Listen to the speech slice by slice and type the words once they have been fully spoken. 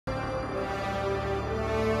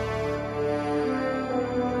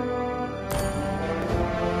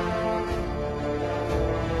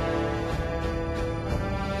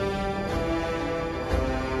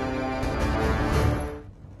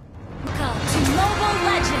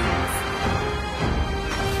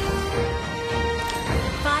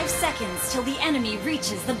seconds till the enemy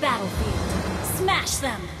reaches the battlefield. Smash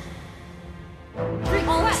them!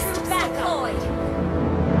 Request backup!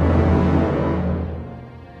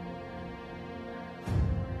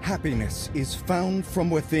 Happiness is found from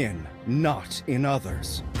within, not in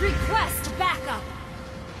others. Request backup!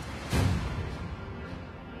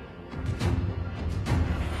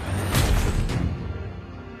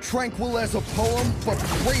 Tranquil as a poem, but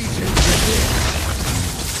raging within.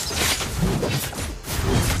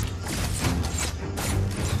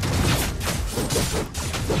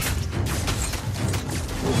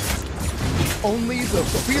 Only the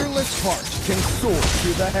fearless heart can soar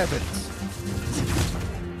to the heavens.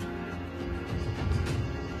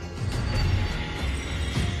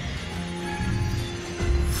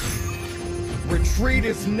 Retreat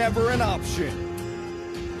is never an option.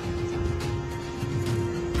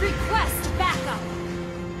 Request backup!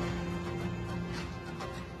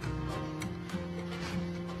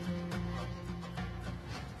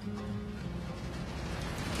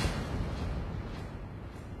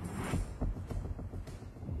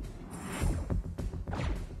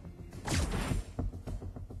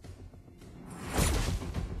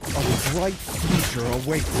 A bright future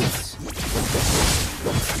awaits us.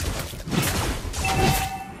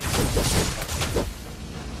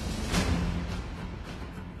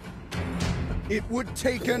 It would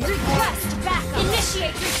take an... Request backup!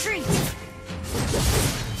 Initiate retreat!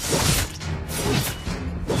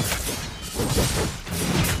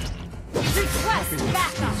 Request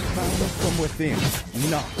backup! Found from within,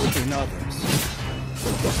 not in others.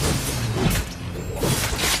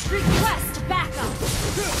 Request backup!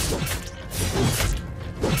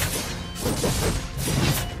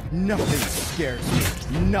 Nothing scares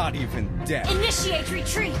me, not even death. Initiate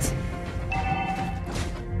retreat!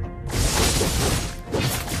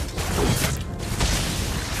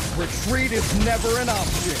 Retreat is never an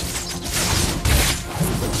option.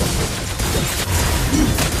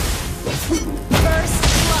 First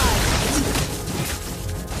blood!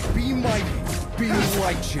 Be mighty, be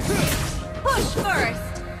righteous. Push first!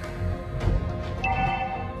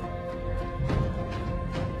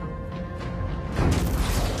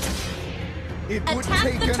 It would Attack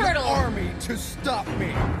take the an turtle. army to stop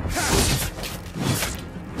me. An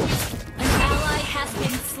ally has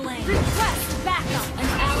been slain. Request backup! An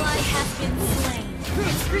ally has been slain.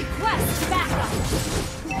 Request backup!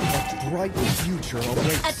 A bright future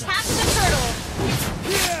awaits us. Attack the turtle!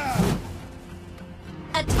 Yeah!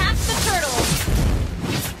 Attack the turtle!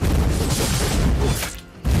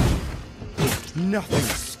 Nothing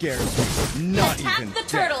scares me, not Attack even the death.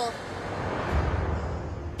 turtle!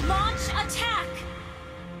 Launch attack!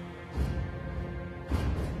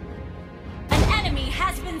 An enemy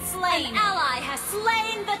has been slain! An ally has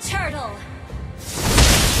slain the turtle!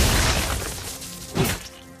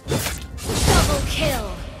 Double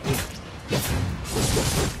kill!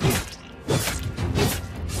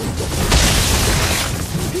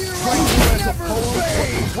 Tranquil as a poem,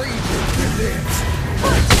 but raging within.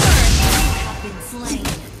 Push first! You have been slain!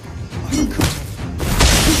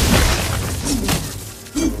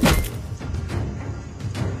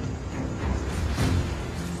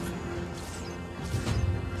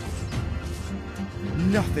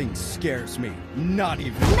 Nothing scares me, not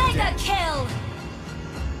even Mega death. kill!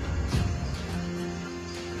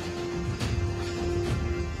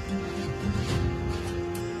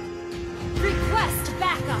 Request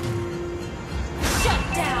backup! Shut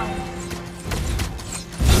down!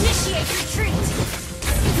 Initiate retreat!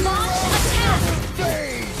 Launch attack!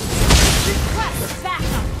 Phase! Request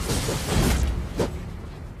backup!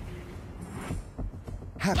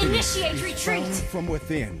 Happiness Initiate is retreat. found from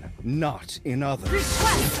within, not in others.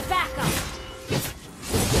 Request backup!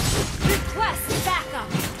 Request backup!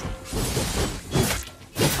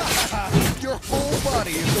 Your whole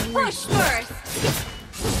body is a Push weak. first!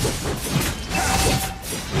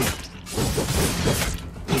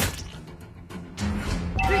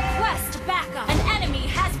 Request backup! An enemy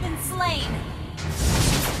has been slain!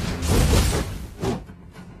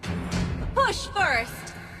 Push first!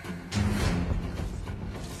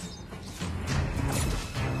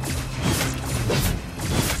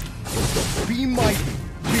 Be mighty,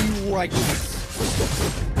 be righteous.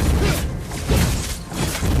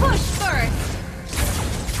 Push first!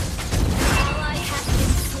 Ally has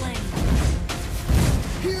been slain.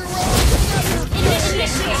 Heroes never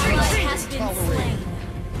Initiate retreat has been slain.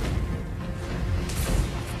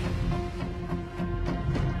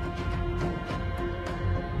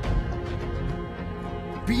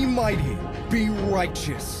 Be mighty, be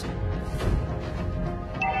righteous.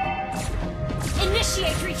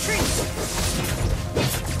 Initiate retreat!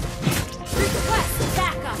 Request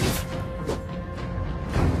backup!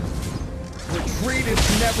 Retreat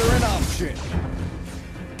is never an option.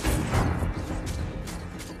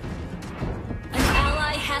 An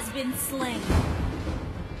ally has been slain.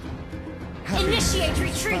 Initiate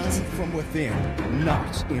retreat. Found from within,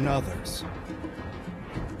 not in others.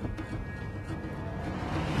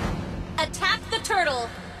 Attack the turtle.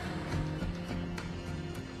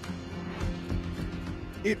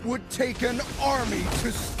 It would take an army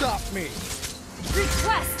to stop me.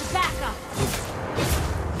 Request backup.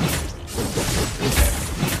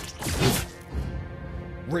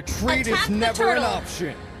 Retreat Attack is the never an turtle.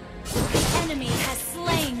 option. The enemy has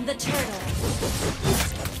slain the turtle.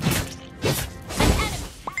 An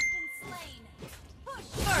enemy has been slain. Push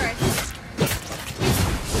first.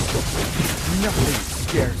 Nothing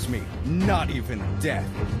scares me, not even death.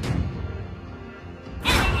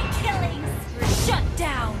 Enemy killings. Shut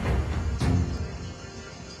down.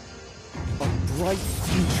 A bright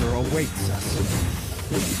future awaits us.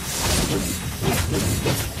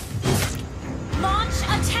 Launch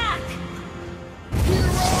attack.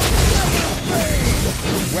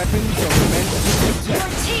 Weapons are meant to protect. Your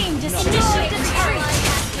team destroyed the turret. Ally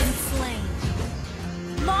has been slain.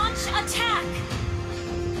 Launch attack.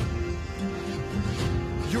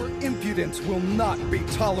 Your impudence will not be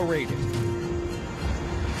tolerated.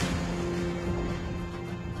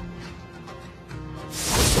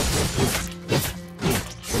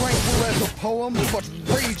 Tranquil as a poem, but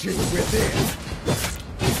raging within.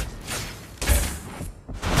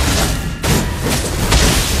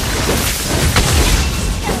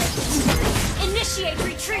 Initiate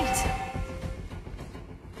retreat.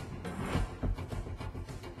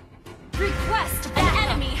 Request backup. An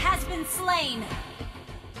enemy has been slain.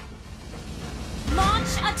 Launch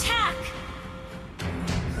attack.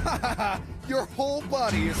 Hahaha! Your whole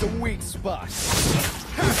body is a weak spot.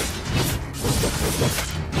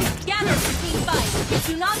 Gather for team fight.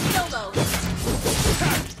 Do not kill those.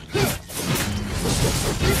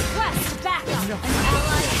 Request backup. No. An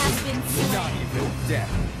ally has been Not slain. even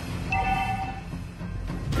death.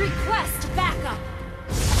 Request backup.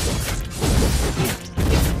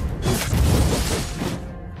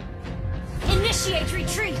 Initiate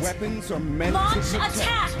retreat. Weapons are meant Launch to protect.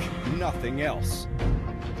 attack. Nothing else.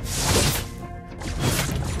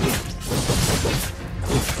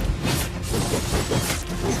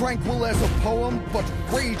 Tranquil as a poem, but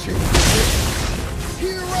raging within.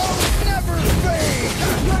 Heroes never fade!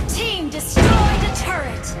 Your team destroyed a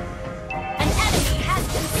turret. An enemy has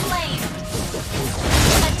been slain.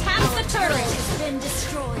 Attack the turret has been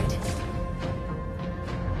destroyed.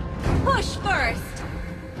 Push first.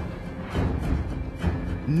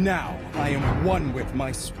 Now I am one with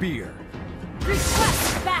my spear.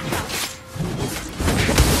 Request backup.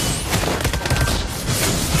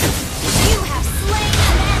 You have slain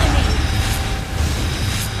an enemy.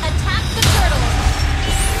 Attack the turtle.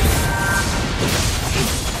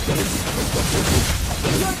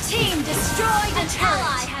 Your team destroyed a turret. An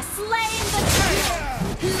ally has slain the turtle.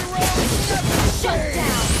 Heroes never Shut fade!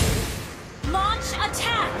 down. Launch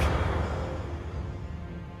attack.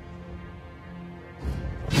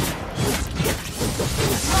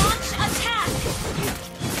 Launch attack.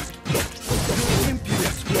 Your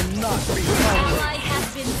impudence will not be An tolerated. ally has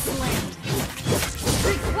been slain.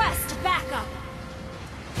 Request backup.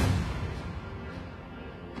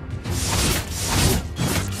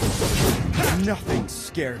 Nothing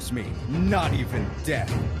scares me, not even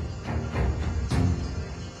death.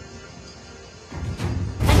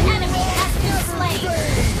 An enemy has been slain.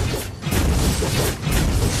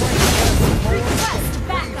 Request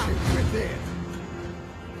backup. Within.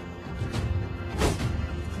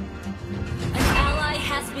 An ally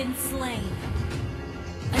has been slain.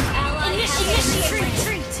 An ally has been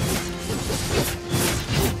retreat.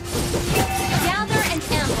 Gather and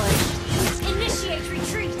ambush. Initiate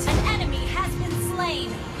retreat. An enemy has been slain.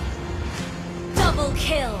 Double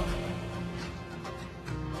kill.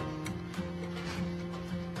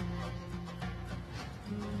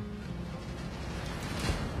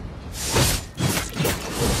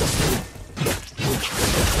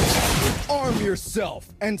 Arm yourself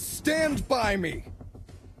and stand by me.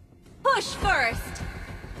 Push first.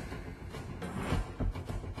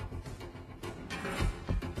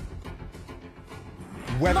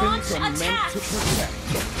 Weapons Launch are meant attack. to protect.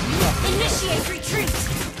 Nothing. Initiate retreat.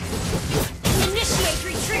 Initiate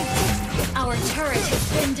retreat. Our turret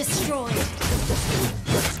has been destroyed.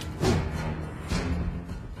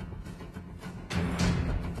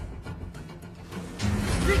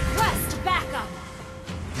 Request backup.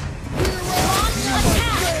 Launch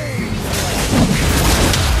attack.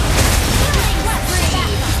 Request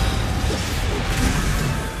backup.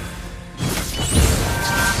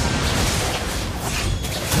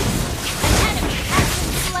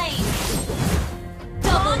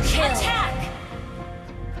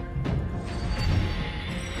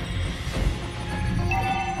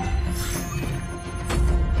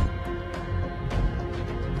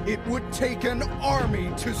 take an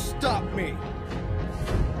army to stop me.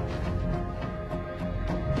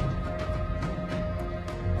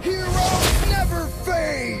 Heroes never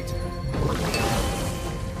fade!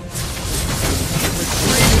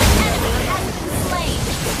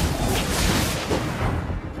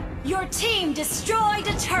 Your team destroyed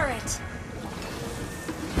a turret!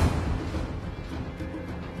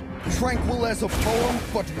 Tranquil as a poem,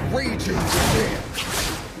 but raging within.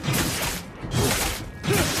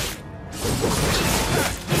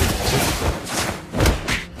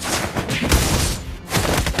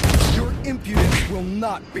 Your impudence will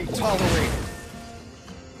not be tolerated.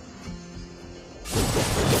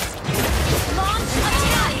 Launch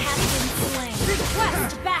attack has been slain.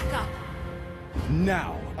 Request backup.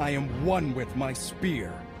 Now I am one with my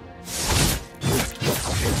spear.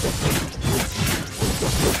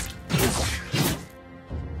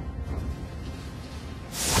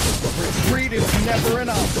 Retreat is never an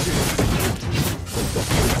option.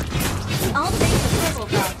 I'll take the purple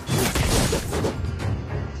belt.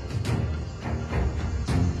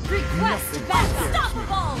 Request backup.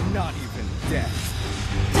 Unstoppable. Not even death.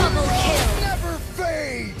 Double kill. Never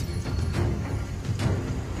fade!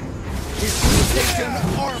 It will take an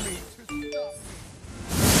army to stop.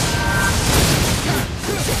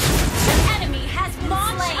 An enemy has been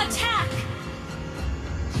slain. Attack.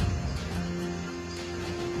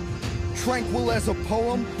 Tranquil as a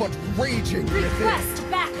poem, but raging within. Request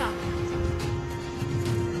backup.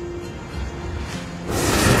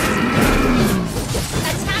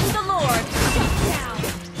 Attack the Lord. Shut down.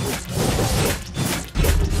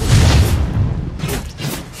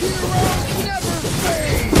 Heroes never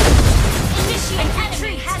fade! Initiate. An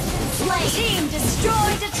enemy has been slain. Team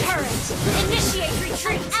destroyed a turret. Initiate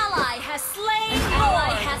retreat. An ally has slain. An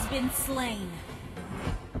ally has been slain.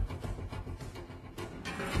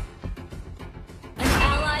 An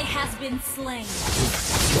ally has been slain.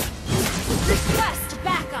 Request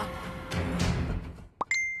backup.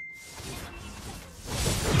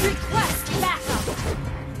 Request backup.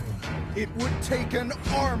 It would take an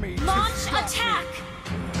army Launch to stop attack.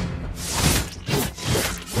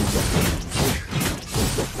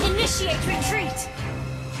 me. Initiate retreat.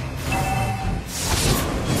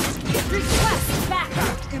 Request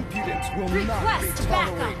backup. Impudence will not be Request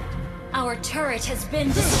backup. tolerated. Our turret has been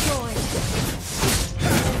destroyed.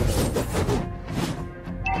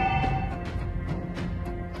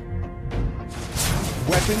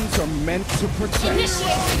 Weapons are meant to protect.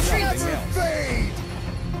 Initiate retreat. Nothing else. Fade!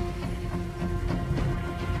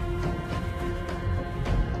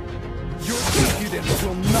 Your impudence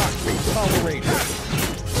will not be tolerated.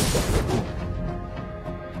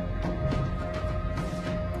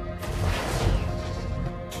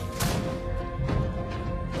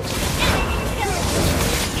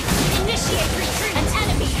 Initiate retreat. An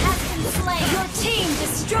enemy has been slain. Your team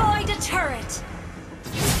destroyed a turret.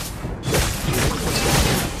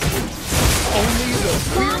 Only the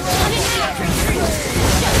Launch attack retreat.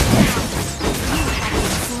 Shut down. You have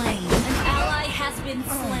been slain. An ally has been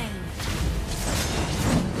slain.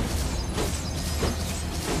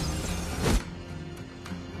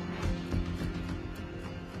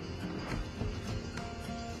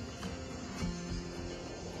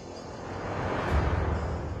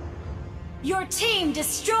 Your team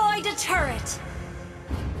destroyed a turret.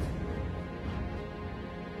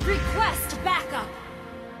 Request backup.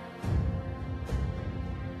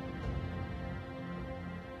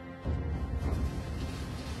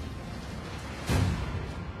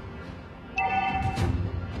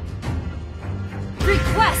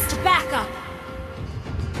 Request backup.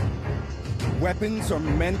 Weapons are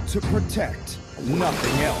meant to protect,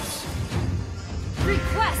 nothing else.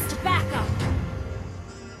 Request backup.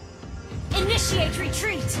 Initiate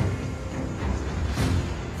retreat.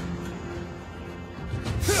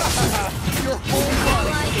 Your whole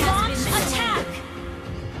body. Launch attack.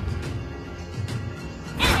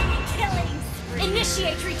 Enemy killing spree.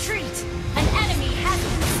 Initiate retreat. An enemy has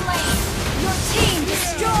been slain. Your team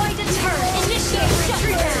destroyed a turret. Initiate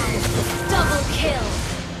retreat. Double kill.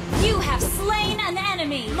 You have slain an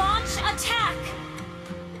enemy. Launch attack.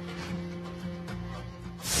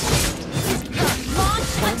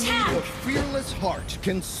 Launch attack. Only the fearless heart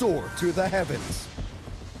can soar to the heavens.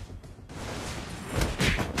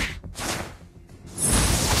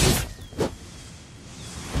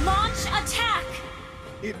 Launch attack.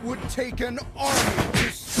 It would take an army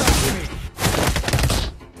to stop me.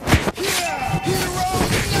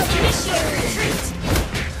 Heroes never Initiate fade! retreat.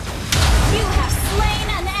 You have slain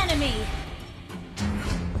an enemy.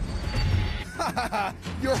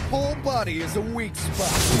 Your whole body is a weak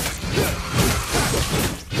spot.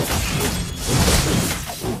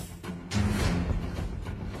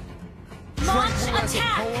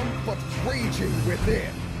 raging within.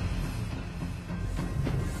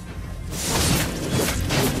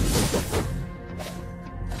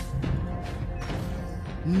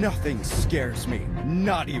 Nothing scares me,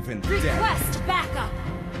 not even death. Request backup.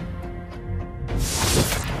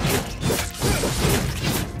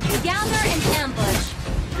 Gather and ambush.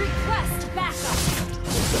 Request backup.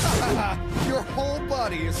 Your whole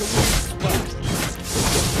body is a weak spot.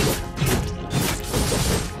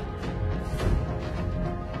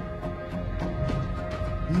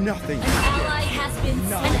 Nothing. An ally has been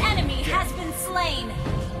Not slain. An enemy dead. has been slain.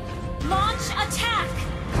 Launch attack.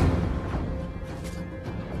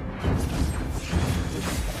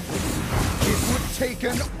 It would take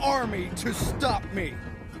an army to stop me.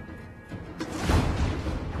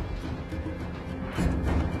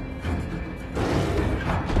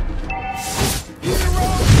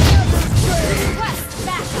 Heroes never fade. Request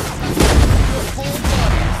backup. Your whole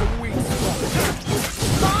body is a weak spot.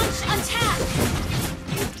 Launch attack.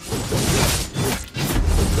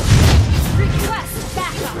 Request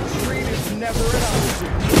backup. Retreat is never an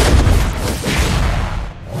option.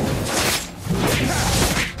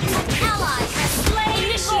 Ally has slain.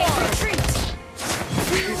 Initiate retreat.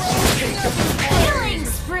 Heroes never Killing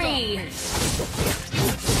spree.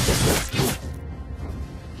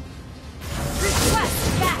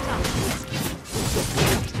 Request backup.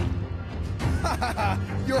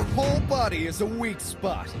 Your whole body is a weak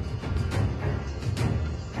spot.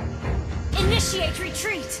 Initiate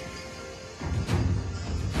retreat.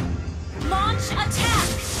 Launch attack.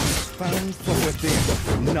 Found from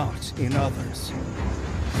within, not in others.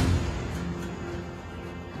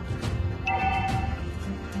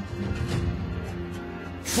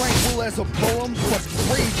 Tranquil as a poem, but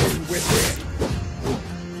raging within.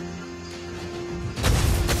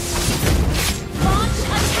 Launch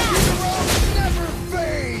attack. Heroes never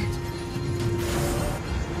fade!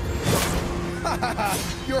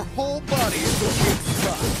 Your whole body is a weak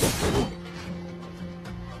spot.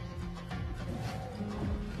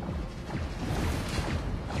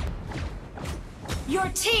 Your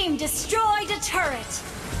team destroyed a turret.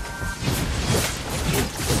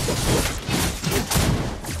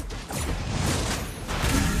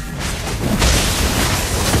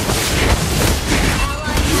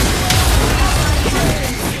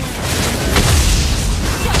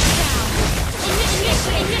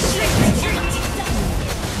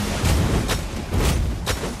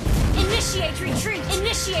 Initiate retreat!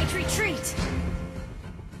 Initiate retreat!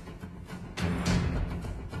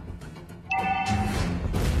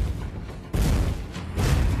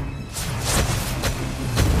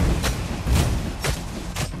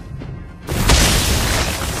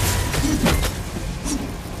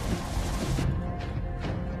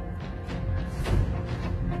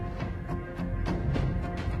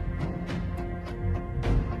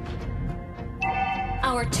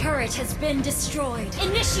 Our turret has been destroyed.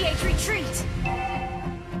 Initiate retreat!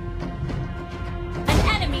 An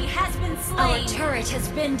enemy has been slain. Our turret has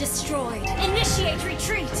been destroyed. Initiate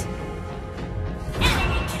retreat!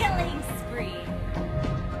 Enemy killing spree!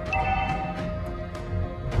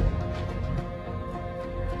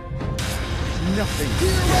 Nothing.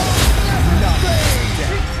 Heroes never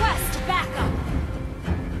fade! Request backup!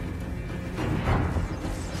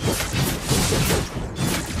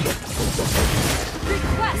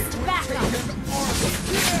 Request backup!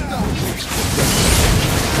 An army to stop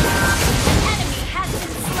An enemy has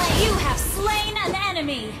been slain! You have slain an enemy!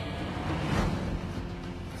 me.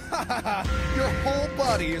 Your whole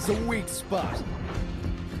body is a weak spot.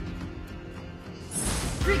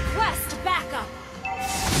 Request backup!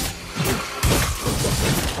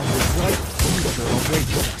 A bright future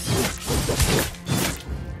awaits us.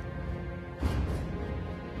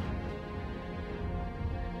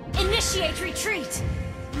 Initiate retreat!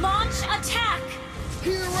 Launch attack!